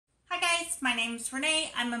guys, my name's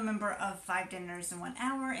Renee. I'm a member of 5 Dinners in 1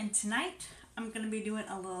 Hour, and tonight I'm going to be doing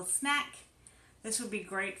a little snack. This would be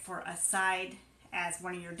great for a side as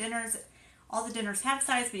one of your dinners. All the dinners have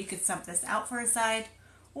sides, but you could sub this out for a side.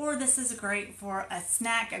 Or this is great for a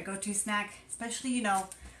snack, a go-to snack, especially, you know,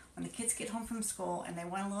 when the kids get home from school and they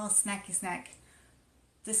want a little snacky snack.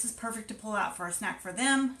 This is perfect to pull out for a snack for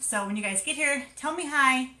them. So when you guys get here, tell me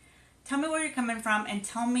hi. Tell me where you're coming from and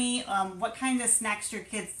tell me what kind of snacks your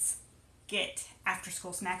kids get after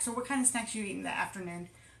school snacks, or what kind of snacks you eat in the afternoon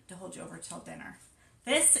to hold you over till dinner.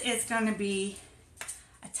 This is going to be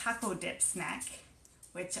a taco dip snack,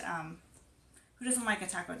 which who doesn't like a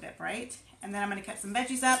taco dip, right? And then I'm going to cut some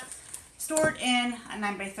veggies up, store it in a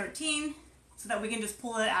 9x13 so that we can just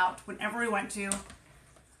pull it out whenever we want to.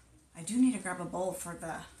 I do need to grab a bowl for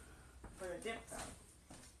the dip though.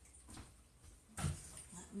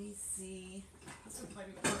 Let me see. This would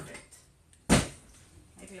probably be perfect.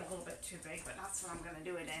 Maybe a little bit too big, but that's what I'm going to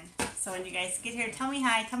do it in. So when you guys get here, tell me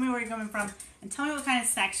hi, tell me where you're coming from, and tell me what kind of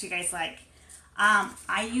snacks you guys like.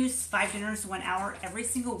 I use 5 Dinners in 1 Hour every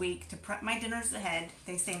single week to prep my dinners ahead.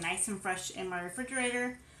 They stay nice and fresh in my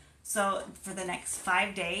refrigerator. So for the next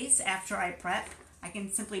 5 days after I prep, I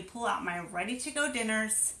can simply pull out my ready-to-go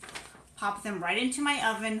dinners, pop them right into my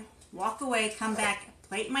oven, walk away, come back,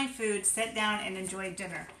 plate my food, sit down, and enjoy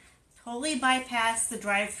dinner. Totally bypass the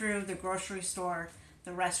drive-thru, the grocery store,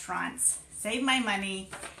 the restaurants. Save my money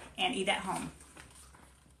and eat at home.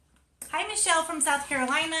 Hi, Michelle from South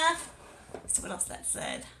Carolina. Let's see what else that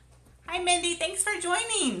said. Hi, Mindy. Thanks for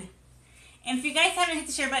joining. And if you guys haven't hit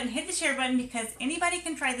the share button because anybody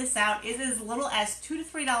can try this out. It is as little as $2 to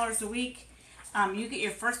 $3 a week. You get your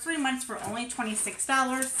first 3 months for only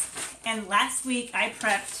 $26. And last week I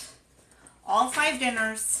prepped all 5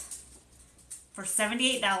 dinners for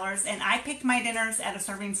 $78, and I picked my dinners at a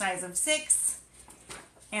serving size of 6,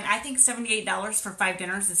 and I think $78 for 5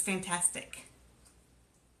 dinners is fantastic.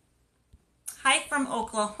 Hi from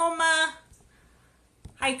Oklahoma.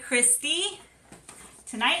 Hi, Christy.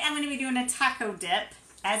 Tonight I'm going to be doing a taco dip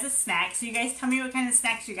as a snack, so you guys tell me what kind of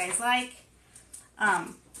snacks you guys like.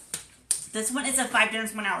 This one is a 5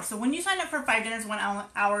 Dinners 1 Hour. So when you sign up for 5 Dinners 1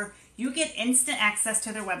 Hour, you get instant access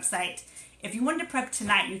to their website. If you wanted to prep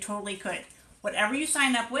tonight, you totally could. Whatever you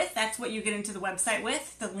sign up with, that's what you get into the website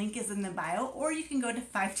with. The link is in the bio, or you can go to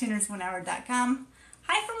 5dinnersOneHour.com.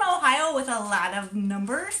 Hi from Ohio with a lot of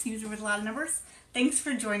numbers, user with a lot of numbers. Thanks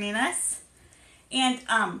for joining us. And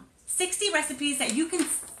 60 recipes that you can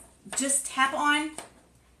just tap on,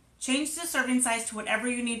 change the serving size to whatever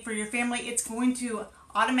you need for your family. It's going to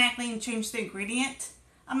automatically change the ingredient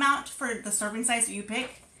amount for the serving size that you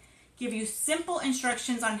pick. Give you simple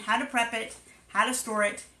instructions on how to prep it, how to store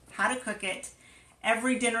it, how to cook it.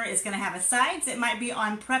 Every dinner is going to have a sides. It might be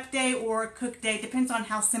on prep day or cook day, depends on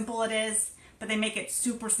how simple it is, but they make it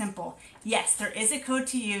super simple. Yes, there is a code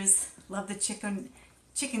to use. Love the chicken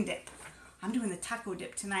dip. I'm doing the taco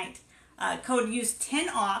dip tonight. Code use 10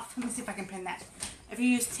 off. Let me see if I can pin that. If you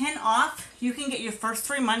use 10 off, you can get your first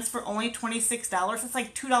 3 months for only $26. That's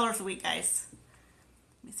like $2 a week, guys.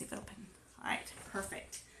 Let me see if it'll pin. All right,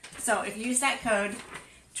 perfect. So if you use that code,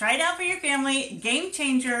 try it out for your family. Game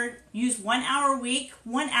changer. Use 1 hour a week.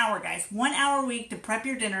 1 hour, guys. 1 hour a week to prep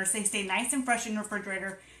your dinners. They stay nice and fresh in your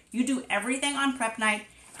refrigerator. You do everything on prep night.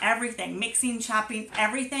 Everything. Mixing, chopping,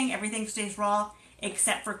 everything. Everything stays raw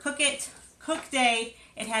except for cook it. Cook day.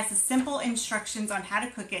 It has the simple instructions on how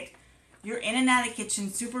to cook it. You're in and out of the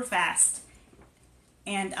kitchen super fast.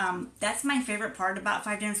 And that's my favorite part about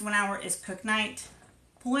 5 Dinners 1 Hour is cook night.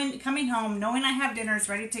 Coming home, knowing I have dinners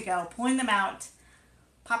ready to go, pulling them out,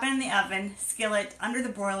 pop it in the oven, skillet, under the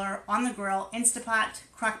broiler, on the grill, Instapot,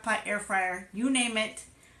 crock pot, air fryer, you name it.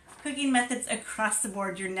 Cooking methods across the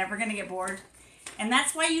board. You're never going to get bored. And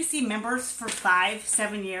that's why you see members for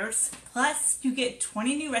 5-7 years. Plus, you get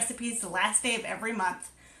 20 new recipes the last day of every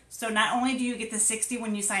month. So not only do you get the 60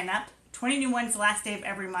 when you sign up, 20 new ones the last day of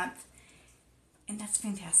every month. And that's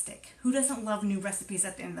fantastic. Who doesn't love new recipes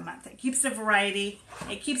at the end of the month? It keeps the variety.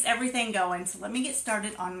 It keeps everything going. So let me get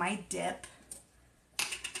started on my dip.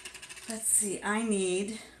 Let's see. I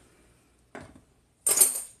need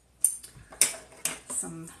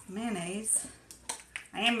some mayonnaise.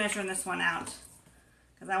 I am measuring this one out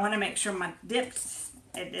because I want to make sure my dip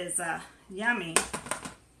is yummy.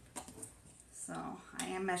 So I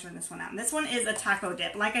am measuring this one out. And this one is a taco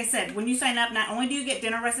dip. Like I said, when you sign up, not only do you get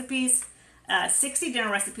dinner recipes, 60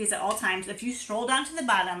 dinner recipes at all times. If you scroll down to the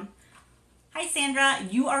bottom, hi Sandra,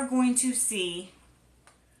 you are going to see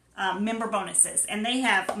member bonuses. And they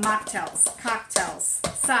have mocktails, cocktails,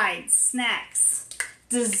 sides, snacks,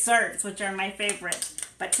 desserts, which are my favorite.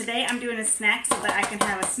 But today I'm doing a snack so that I can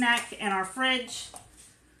have a snack in our fridge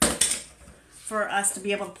for us to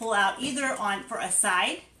be able to pull out either on for a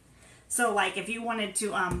side. So like if you wanted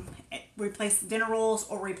to replace dinner rolls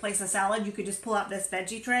or replace a salad, you could just pull out this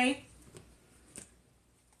veggie tray.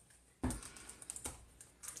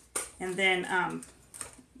 And then,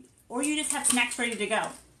 or you just have snacks ready to go.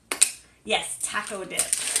 Yes, taco dip.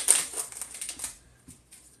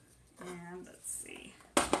 And let's see,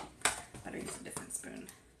 better use a different spoon.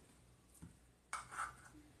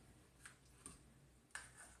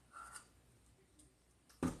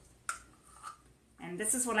 And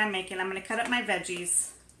this is what I'm making. I'm going to cut up my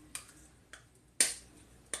veggies.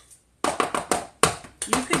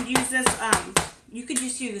 You could use this, you could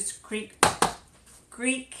just use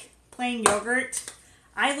Greek plain yogurt.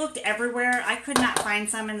 I looked everywhere. I could not find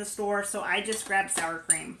some in the store, so I just grabbed sour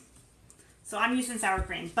cream. So I'm using sour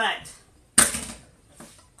cream, but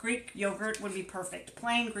Greek yogurt would be perfect.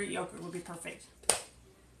 Plain Greek yogurt would be perfect.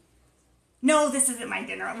 No, this isn't my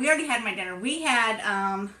dinner. We already had my dinner. We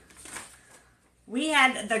had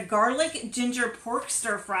the garlic ginger pork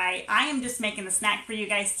stir fry. I am just making a snack for you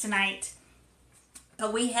guys tonight.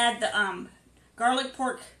 But we had the garlic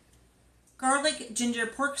ginger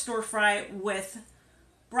pork stir fry with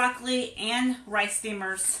broccoli and rice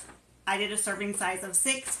steamers. I did a serving size of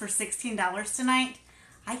 6 for $16 tonight.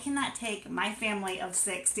 I cannot take my family of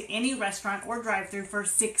 6 to any restaurant or drive-thru for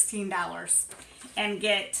 $16 and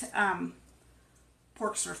get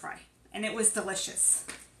pork stir fry. And it was delicious.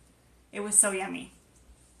 It was so yummy.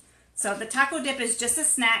 So the taco dip is just a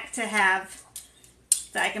snack to have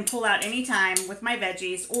that I can pull out anytime with my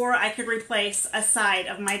veggies, or I could replace a side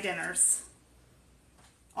of my dinners.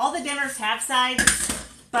 All the dinners have sides,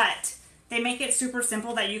 but they make it super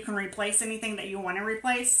simple that you can replace anything that you want to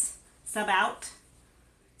replace, sub out.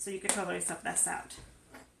 So you could totally sub this out.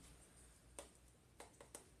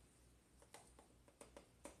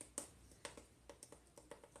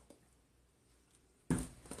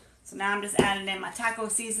 So now I'm just adding in my taco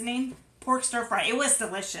seasoning, pork stir fry. It was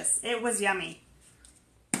delicious. It was yummy.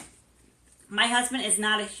 My husband is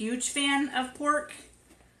not a huge fan of pork,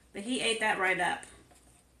 but he ate that right up.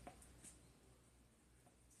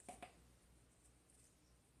 I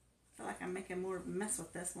feel like I'm making more of a mess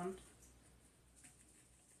with this one.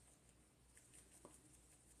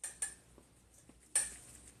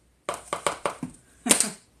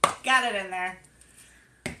 Got it in there.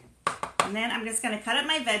 And then I'm just going to cut up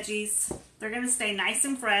my veggies. They're going to stay nice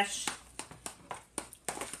and fresh.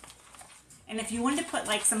 And if you wanted to put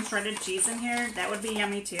like some shredded cheese in here, that would be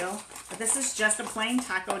yummy too. But this is just a plain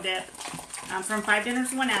taco dip from 5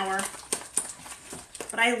 Dinners 1 Hour.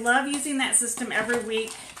 But I love using that system every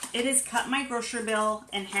week. It has cut my grocery bill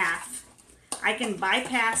in half. I can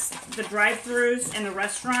bypass the drive-thrus and the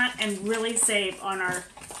restaurant and really save on our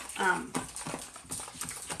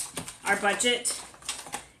budget,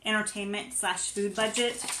 entertainment / food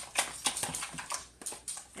budget.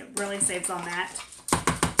 It really saves on that.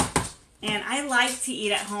 And I like to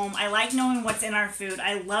eat at home. I like knowing what's in our food.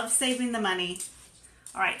 I love saving the money.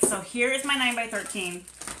 All right, so here is my 9x13.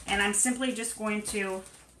 And I'm simply just going to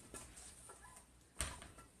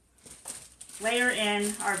layer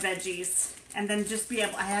in our veggies. And then just be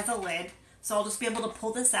able, it has a lid. So I'll just be able to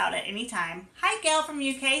pull this out at any time. Hi, Gail from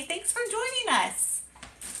UK. Thanks for joining us.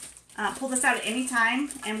 Pull this out at any time.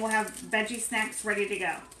 And we'll have veggie snacks ready to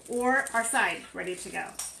go. Or our side ready to go.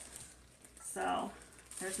 So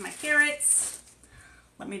there's my carrots.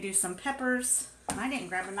 Let me do some peppers. I didn't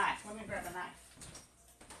grab a knife. Let me grab a knife.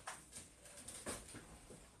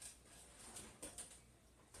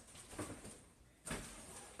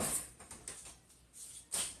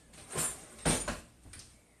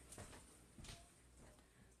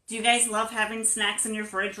 Do you guys love having snacks in your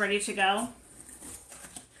fridge ready to go?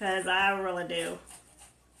 Because I really do.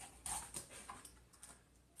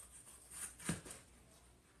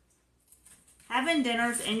 Having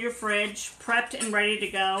dinners in your fridge, prepped and ready to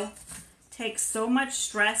go, takes so much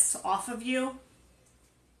stress off of you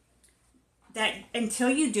that until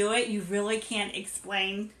you do it, you really can't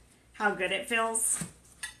explain how good it feels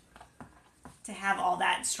to have all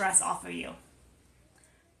that stress off of you.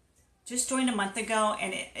 Just joined a month ago,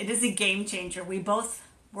 and it is a game changer. We both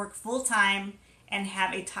work full-time and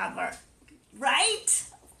have a toddler. Right?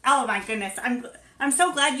 Oh my goodness. I'm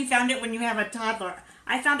so glad you found it when you have a toddler.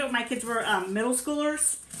 I found it when my kids were middle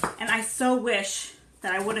schoolers, and I so wish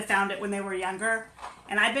that I would have found it when they were younger.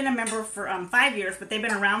 And I've been a member for 5 years, but they've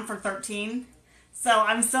been around for 13. So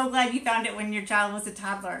I'm so glad you found it when your child was a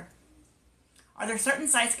toddler. Are there certain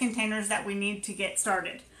size containers that we need to get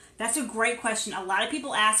started? That's a great question. A lot of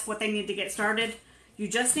people ask what they need to get started. You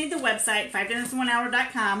just need the website,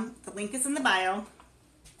 5dinnersin1hour.com. The link is in the bio.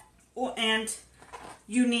 And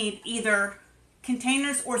you need either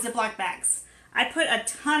containers or Ziploc bags. I put a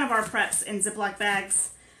ton of our preps in Ziploc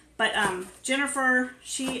bags, but Jennifer,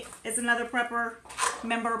 she is another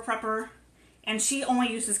member prepper, and she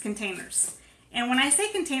only uses containers. And when I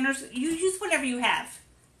say containers, you use whatever you have.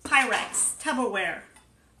 Pyrex, Tupperware,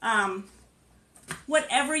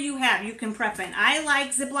 whatever you have, you can prep in. I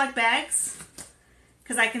like Ziploc bags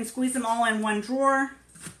because I can squeeze them all in one drawer,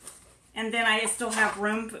 and then I still have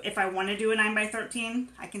room if I want to do a 9x13.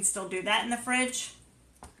 I can still do that in the fridge.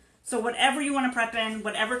 So whatever you want to prep in,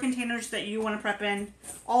 whatever containers that you want to prep in.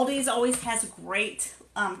 Aldi's always has great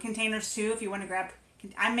containers too if you want to grab.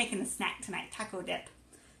 I'm making a snack tonight, taco dip.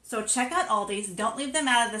 So check out Aldi's. Don't leave them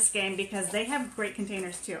out of this game because they have great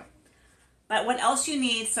containers too. But what else you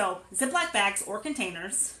need, so Ziploc bags or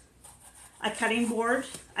containers, a cutting board,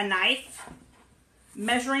 a knife,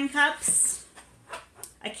 measuring cups,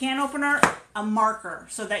 a can opener, a marker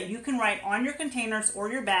so that you can write on your containers or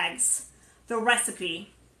your bags the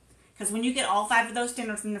recipe. Because when you get all 5 of those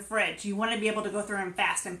dinners in the fridge, you want to be able to go through them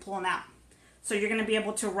fast and pull them out. So you're going to be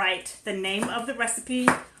able to write the name of the recipe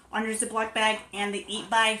on your Ziploc bag and the eat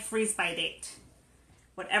by, freeze by date.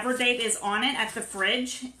 Whatever date is on it at the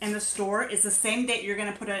fridge in the store is the same date you're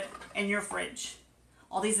going to put it in your fridge.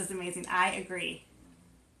 Aldi's is amazing. I agree.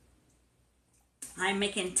 I'm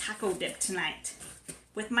making taco dip tonight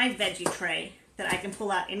with my veggie tray that I can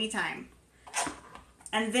pull out anytime.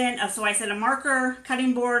 And then, so I said a marker,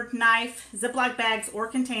 cutting board, knife, Ziploc bags or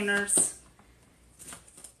containers.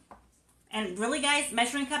 And really, guys,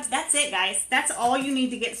 measuring cups, that's it, guys. That's all you need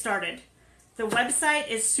to get started. The website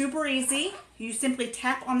is super easy. You simply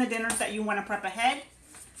tap on the dinners that you want to prep ahead.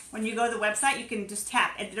 When you go to the website, you can just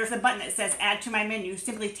tap. There's a button that says add to my menu.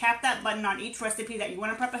 Simply tap that button on each recipe that you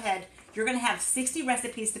want to prep ahead. You're going to have 60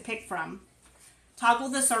 recipes to pick from. Toggle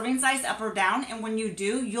the serving size up or down, and when you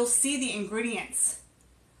do, you'll see the ingredients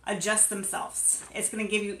adjust themselves. It's going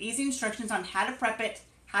to give you easy instructions on how to prep it,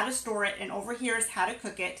 how to store it, and over here is how to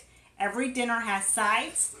cook it. Every dinner has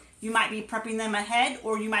sides. You might be prepping them ahead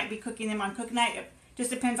or you might be cooking them on cook night. It just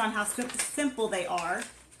depends on how simple they are.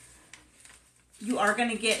 You are going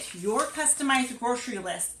to get your customized grocery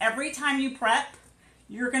list. Every time you prep,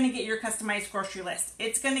 you're going to get your customized grocery list.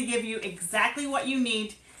 It's going to give you exactly what you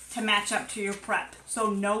need to match up to your prep. So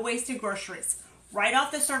no wasted groceries. Right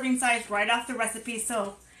off the serving size, right off the recipe.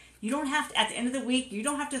 So you don't have to, at the end of the week, you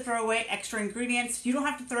don't have to throw away extra ingredients. You don't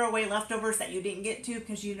have to throw away leftovers that you didn't get to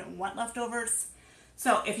because you didn't want leftovers.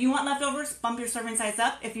 So if you want leftovers, bump your serving size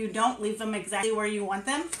up. If you don't, leave them exactly where you want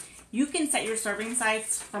them. You can set your serving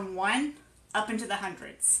size from 1 up into the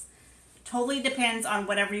hundreds. Totally depends on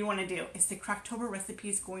whatever you want to do. Is the Croctober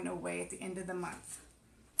recipes going away at the end of the month?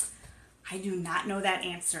 I do not know that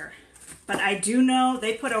answer. But I do know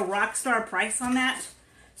they put a rock star price on that.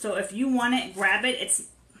 So if you want it, grab it. It's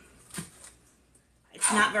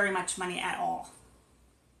not very much money at all.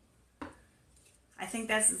 I think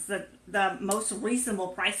that's the most reasonable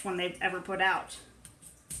price one they've ever put out.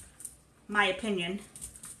 My opinion.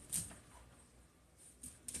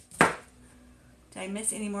 Did I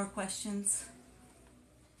miss any more questions?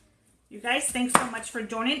 You guys, thanks so much for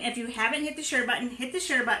joining. If you haven't hit the share button, hit the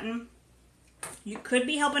share button. You could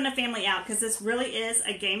be helping a family out because this really is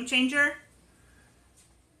a game changer.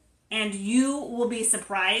 And you will be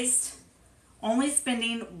surprised. Only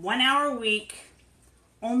spending 1 hour a week,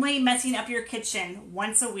 only messing up your kitchen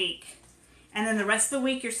once a week. And then the rest of the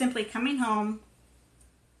week, you're simply coming home,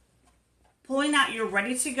 pulling out your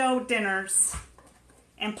ready-to-go dinners,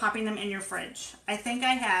 and popping them in your fridge. I think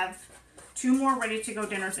I have 2 more ready-to-go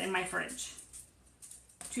dinners in my fridge.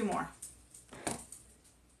 2 more.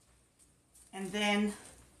 And then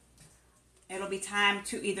it'll be time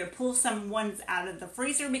to either pull some ones out of the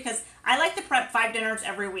freezer because I like to prep 5 dinners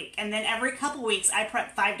every week. And then every couple weeks, I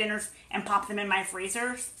prep 5 dinners and pop them in my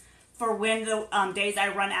freezers. For when the days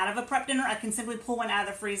I run out of a prep dinner, I can simply pull one out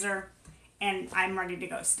of the freezer and I'm ready to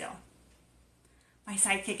go still. My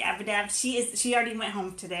sidekick, Abadab, she already went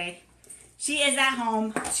home today. She is at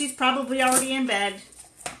home. She's probably already in bed,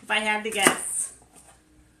 if I had to guess.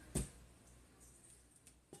 If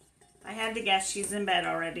I had to guess, she's in bed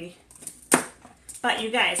already. But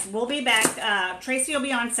you guys, we'll be back. Tracy will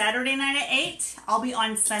be on Saturday night at 8. I'll be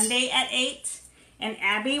on Sunday at 8. And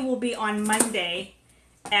Abby will be on Monday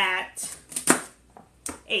at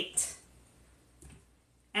 8.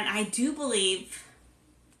 And I do believe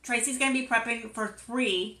Tracy's going to be prepping for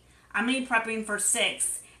 3. I'm going to be prepping for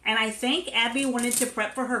 6. And I think Abby wanted to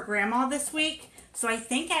prep for her grandma this week. So I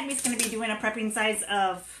think Abby's going to be doing a prepping size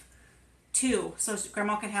of 2, so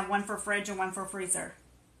Grandma can have one for fridge and one for freezer.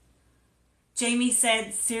 Jamie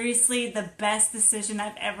said, seriously, the best decision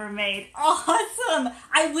I've ever made. Awesome.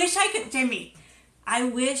 I wish I could, Jamie, I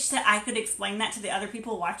wish that I could explain that to the other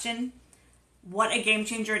people watching, what a game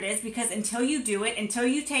changer it is, because until you do it, until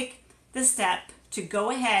you take the step to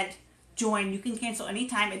go ahead, join, you can cancel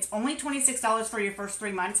anytime. It's only $26 for your first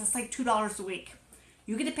 3 months. That's like $2 a week.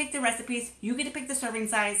 You get to pick the recipes. You get to pick the serving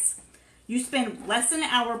size. You spend less than an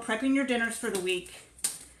hour prepping your dinners for the week.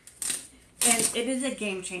 And it is a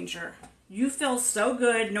game changer. You feel so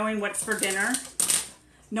good knowing what's for dinner,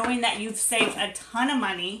 knowing that you've saved a ton of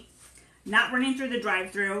money, not running through the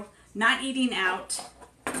drive-thru, not eating out,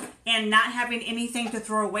 and not having anything to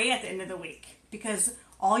throw away at the end of the week, because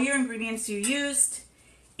all your ingredients you used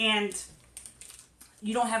and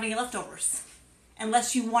you don't have any leftovers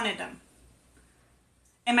unless you wanted them.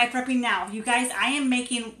 Am I prepping now? You guys, I am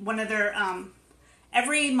making one of their,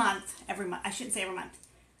 every month, I shouldn't say every month,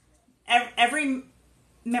 every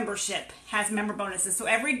membership has member bonuses. So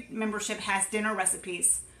every membership has dinner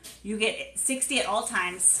recipes. You get 60 at all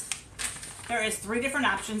times. There is 3 different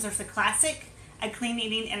options. There's the classic, a clean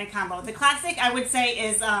eating, and a combo. The classic, I would say,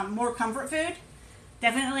 is more comfort food.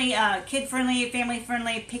 Definitely kid-friendly,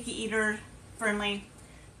 family-friendly, picky eater-friendly.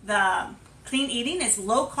 The clean eating is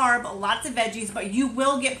low-carb, lots of veggies, but you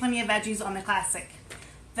will get plenty of veggies on the classic.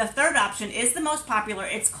 The third option is the most popular.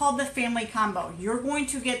 It's called the family combo. You're going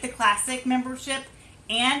to get the classic membership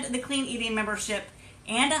and the clean eating membership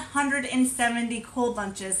and 170 cold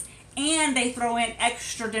lunches, and they throw in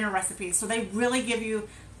extra dinner recipes. So they really give you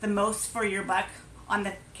the most for your buck on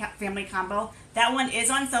the family combo. That one is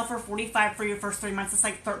on sale for $45 for your first 3 months. It's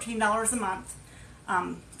like $13 a month,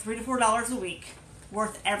 $3 to $4 a week,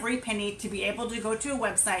 worth every penny to be able to go to a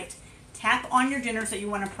website, tap on your dinners that you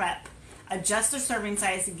want to prep, adjust the serving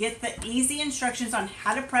size, get the easy instructions on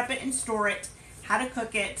how to prep it and store it, how to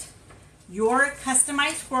cook it, your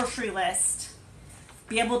customized grocery list,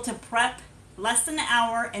 be able to prep less than an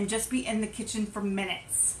hour and just be in the kitchen for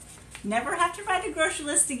minutes. Never have to write a grocery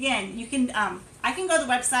list again. You can, I can go to the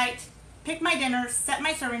website, pick my dinners, set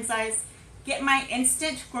my serving size, get my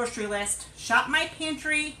instant grocery list, shop my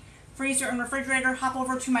pantry, freezer, and refrigerator, hop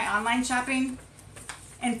over to my online shopping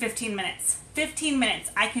in 15 minutes. 15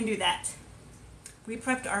 minutes, I can do that. We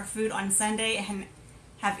prepped our food on Sunday and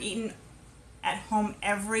have eaten at home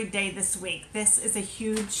every day this week. This is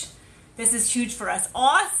huge for us.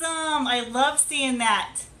 Awesome! I love seeing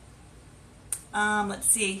that. Let's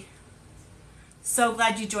see. So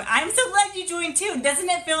glad you joined. I'm so glad you joined too. Doesn't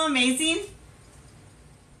it feel amazing?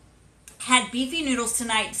 Had beefy noodles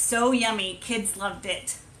tonight. So yummy. Kids loved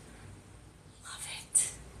it. Love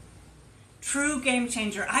it. True game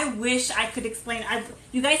changer. I wish I could explain.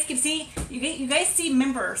 You guys can see. You guys see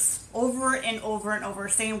members over and over and over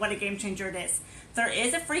saying what a game changer it is. There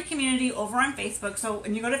is a free community over on Facebook. So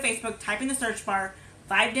when you go to Facebook, type in the search bar,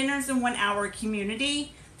 5 Dinners in 1 Hour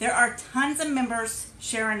community. There are tons of members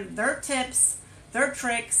sharing their tips, their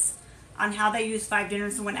tricks on how they use 5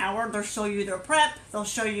 dinners in 1 hour. They'll show you their prep. They'll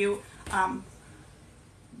show you how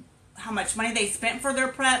much money they spent for their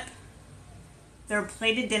prep, their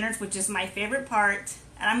plated dinners, which is my favorite part.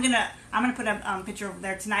 And I'm gonna put a picture over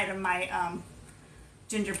there tonight of my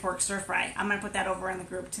ginger pork stir fry. I'm gonna put that over in the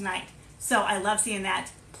group tonight. So I love seeing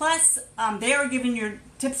that. Plus, they are giving you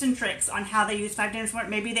tips and tricks on how they use 5 dinners.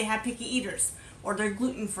 Maybe they have picky eaters, or they're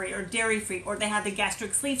gluten-free or dairy-free, or they have the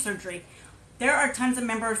gastric sleeve surgery. There are tons of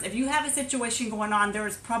members. If you have a situation going on, there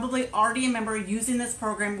is probably already a member using this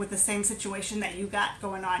program with the same situation that you got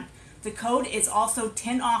going on. The code is also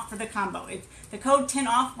 10 off for the combo. The code 10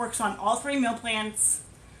 off works on all 3 meal plans.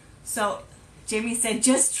 So Jamie said,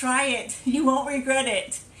 just try it. You won't regret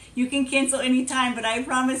it. You can cancel anytime, but I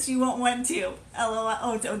promise you won't want to. LOL.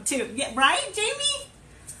 Oh, too. Yeah, right, Jamie?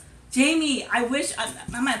 Jamie, I wish,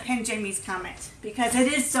 I'm going to pin Jamie's comment because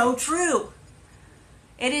it is so true.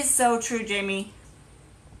 It is so true, Jamie.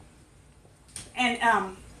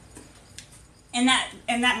 And in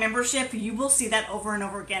that membership, you will see that over and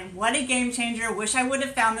over again. What a game changer. Wish I would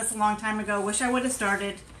have found this a long time ago. Wish I would have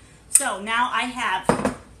started. So now I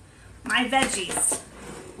have my veggies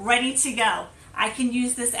ready to go. I can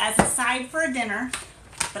use this as a side for a dinner,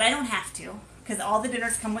 but I don't have to because all the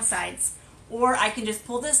dinners come with sides. Or I can just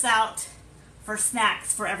pull this out for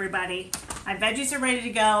snacks for everybody. My veggies are ready to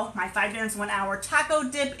go. My 5 dinners in 1 hour taco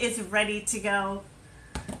dip is ready to go.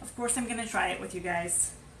 Of course, I'm going to try it with you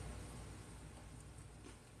guys.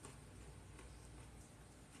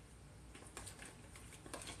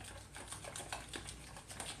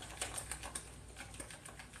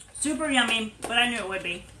 Super yummy, but I knew it would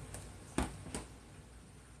be.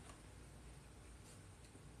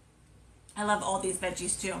 I love all these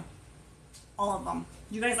veggies too. All of them.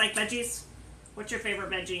 You guys like veggies? What's your favorite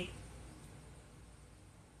veggie?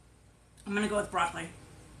 I'm going to go with broccoli.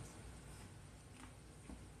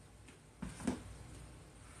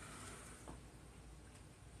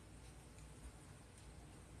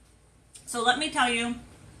 So let me tell you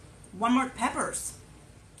one more. Peppers.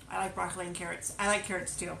 I like broccoli and carrots. I like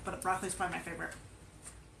carrots too, but broccoli's probably my favorite.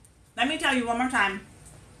 Let me tell you one more time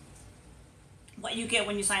what you get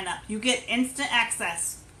when you sign up. You get instant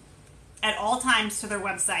access at all times to their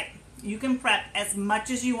website. You can prep as much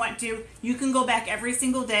as you want to. You can go back every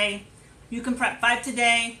single day. You can prep 5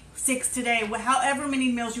 today, 6 today, however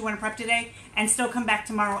many meals you want to prep today, and still come back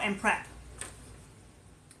tomorrow and prep.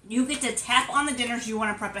 You get to tap on the dinners you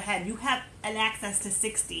want to prep ahead. You have an access to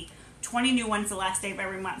 60, 20 new ones the last day of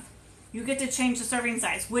every month. You get to change the serving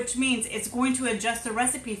size, which means it's going to adjust the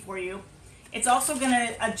recipe for you. It's also going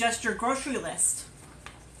to adjust your grocery list.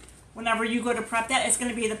 Whenever you go to prep that, it's going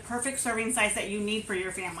to be the perfect serving size that you need for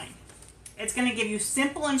your family. It's going to give you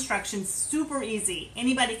simple instructions, super easy.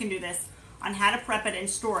 Anybody can do this, on how to prep it and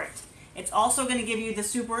store it. It's also going to give you the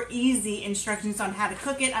super easy instructions on how to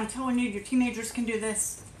cook it. I'm telling you, your teenagers can do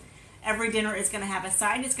this. Every dinner is going to have a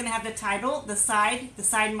side. It's going to have the title, the side. The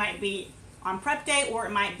side might be on prep day or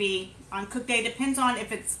it might be on cook day. Depends on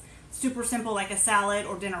if it's super simple like a salad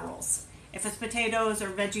or dinner rolls. If it's potatoes or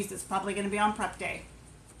veggies, it's probably going to be on prep day.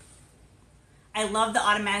 I love the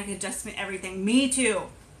automatic adjustment, everything. Me too.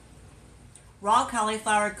 Raw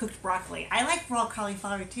cauliflower, cooked broccoli. I like raw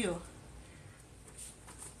cauliflower too.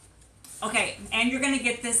 Okay, and you're going to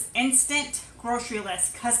get this instant grocery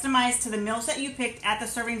list customized to the meals that you picked at the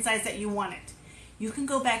serving size that you want it. You can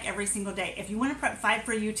go back every single day. If you want to prep 5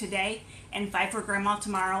 for you today and 5 for grandma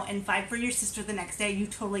tomorrow and 5 for your sister the next day, you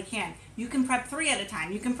totally can. You can prep 3 at a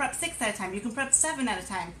time. You can prep 6 at a time. You can prep 7 at a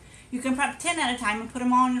time. You can prep 10 at a time and put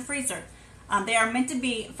them all in your freezer. They are meant to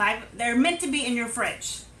be 5. They're meant to be in your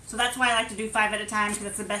fridge. So that's why I like to do 5 at a time, because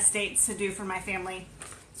it's the best dates to do for my family.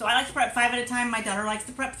 So I like to prep 5 at a time. My daughter likes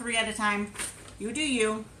to prep 3 at a time. You do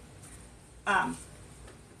you.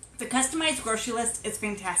 The customized grocery list is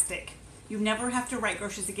fantastic. You never have to write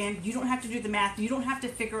groceries again. You don't have to do the math. You don't have to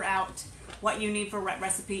figure out what you need for what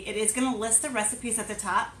recipe. It is going to list the recipes at the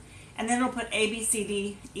top, and then it'll put A, B, C,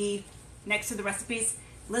 D, E next to the recipes.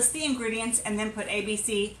 List the ingredients, and then put A, B,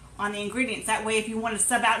 C on the ingredients. That way, if you want to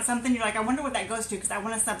sub out something, you're like, I wonder what that goes to, because I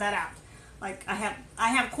want to sub that out. Like I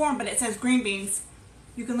have corn, but it says green beans.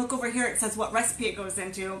 You can look over here. It says what recipe it goes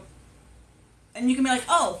into. And you can be like,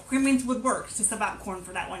 oh, green beans would work to sub out corn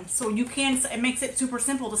for that one. So you can, it makes it super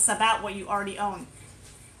simple to sub out what you already own.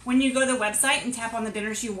 When you go to the website and tap on the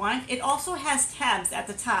dinners you want, it also has tabs at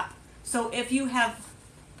the top. So if you have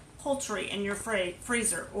poultry in your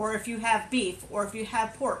freezer, or if you have beef, or if you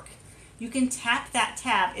have pork, you can tap that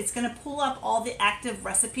tab. It's going to pull up all the active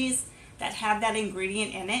recipes that have that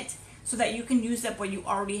ingredient in it, so that you can use up what you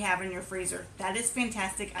already have in your freezer. That is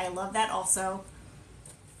fantastic. I love that also.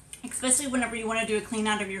 Especially whenever you want to do a clean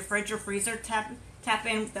out of your fridge or freezer, tap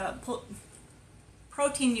in the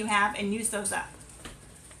protein you have and use those up.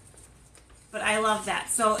 But I love that.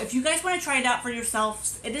 So if you guys want to try it out for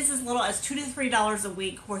yourselves, it is as little as $2 to $3 a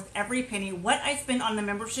week, worth every penny. What I spend on the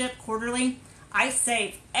membership quarterly, I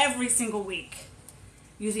save every single week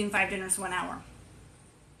using 5 dinners 1 hour.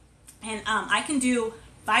 And I can do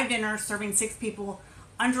 5 dinners serving 6 people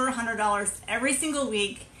under $100 every single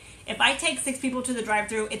week. If I take 6 people to the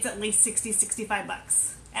drive-thru, it's at least $60,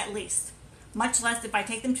 $65, at least. Much less if I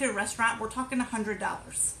take them to a restaurant, we're talking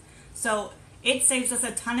 $100. So it saves us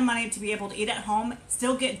a ton of money to be able to eat at home,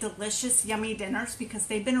 still get delicious, yummy dinners, because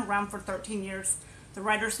they've been around for 13 years. The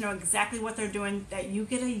writers know exactly what they're doing, that you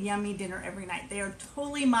get a yummy dinner every night. They are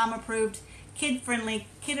totally mom-approved, kid-friendly,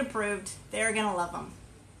 kid-approved. They're going to love them.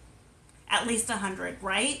 At least 100,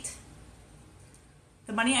 right?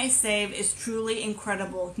 The money I save is truly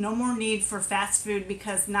incredible. No more need for fast food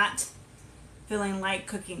because not feeling like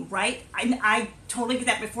cooking, right? I totally get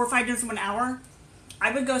that. Before 5 dinners 1 hour,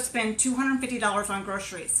 I would go spend $250 on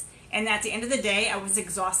groceries. And at the end of the day, I was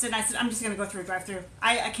exhausted. And I said, I'm just going to go through a drive-thru.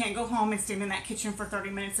 I can't go home and stand in that kitchen for 30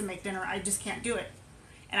 minutes and make dinner. I just can't do it.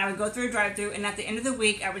 And I would go through a drive-thru, and at the end of the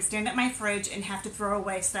week, I would stand at my fridge and have to throw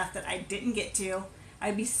away stuff that I didn't get to.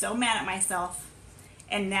 I'd be so mad at myself.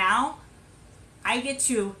 And now I get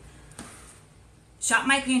to shop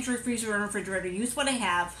my pantry, freezer, and refrigerator, use what I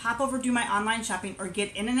have, hop over, do my online shopping, or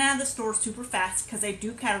get in and out of the store super fast because I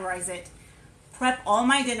do categorize it. Prep all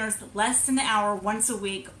my dinners less than an hour once a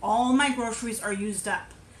week. All my groceries are used up.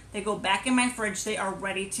 They go back in my fridge. They are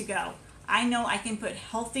ready to go. I know I can put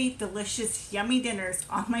healthy, delicious, yummy dinners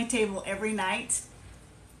on my table every night.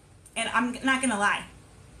 And I'm not going to lie.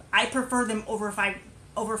 I prefer them over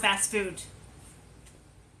fast food.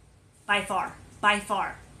 By far. By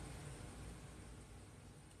far.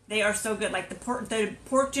 They are so good. Like the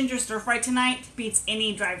pork ginger stir fry tonight beats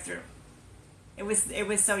any drive-thru. It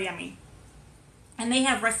was so yummy. And they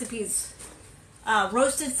have recipes.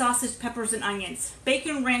 Roasted sausage, peppers, and onions.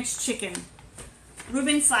 Bacon ranch chicken.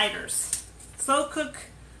 Reuben sliders. Slow cook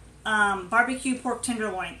barbecue pork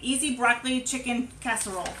tenderloin. Easy broccoli chicken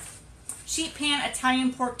casserole. Sheet pan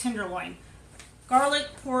Italian pork tenderloin. Garlic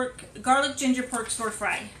ginger pork stir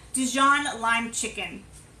fry. Dijon lime chicken.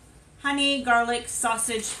 Honey garlic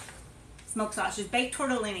sausage, smoked sausage. Baked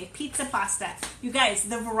tortellini. Pizza pasta. You guys,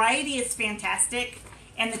 the variety is fantastic.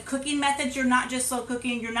 And the cooking methods, you're not just slow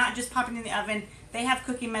cooking, you're not just popping in the oven. They have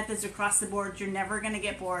cooking methods across the board. You're never going to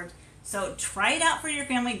get bored. So try it out for your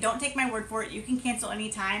family. Don't take my word for it. You can cancel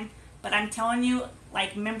anytime. But I'm telling you,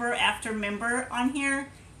 like member after member on here,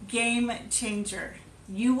 game changer.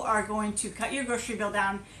 You are going to cut your grocery bill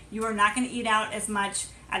down. You are not going to eat out as much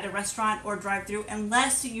at a restaurant or drive-thru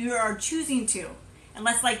unless you are choosing to.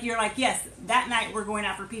 Unless like you're like, yes, that night we're going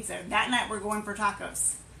out for pizza. That night we're going for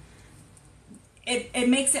tacos. It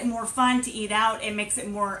makes it more fun to eat out. It makes it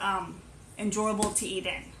more enjoyable to eat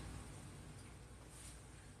in.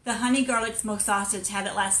 The honey garlic smoked sausage, had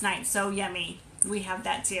it last night. So yummy. We have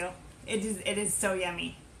that too. It is so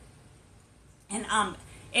yummy. And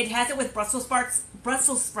it has it with Brussels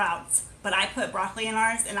sprouts, but I put broccoli in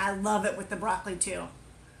ours, and I love it with the broccoli too.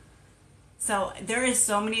 So there is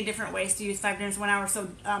so many different ways to use 5 dinners 1 hour. So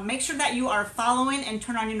make sure that you are following and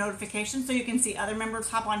turn on your notifications so you can see other members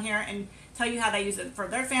hop on here and tell you how they use it for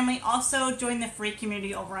their family. Also join the free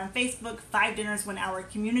community over on Facebook, 5 dinners 1 hour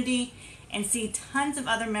community, and see tons of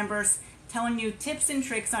other members telling you tips and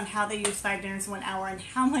tricks on how they use 5 dinners 1 hour and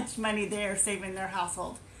how much money they are saving in their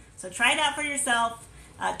household. So try it out for yourself.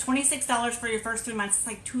 $26 for your first 3 months. It's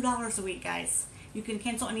like $2 a week, guys. You can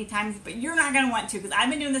cancel anytime, but you're not going to want to, because I've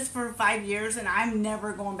been doing this for 5 years and I'm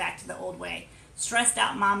never going back to the old way. Stressed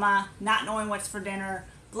out mama, not knowing what's for dinner,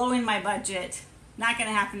 blowing my budget. Not going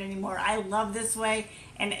to happen anymore. I love this way,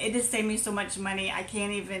 and it has saved me so much money. I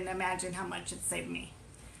can't even imagine how much it saved me.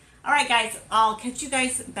 All right, guys, I'll catch you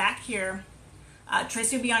guys back here.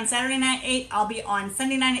 Tracy will be on Saturday night at 8. I'll be on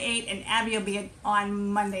Sunday night at 8, and Abby will be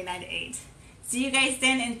on Monday night at 8. See you guys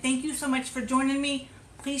then, and thank you so much for joining me.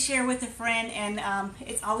 Please share with a friend, and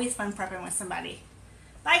it's always fun prepping with somebody.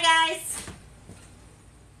 Bye, guys.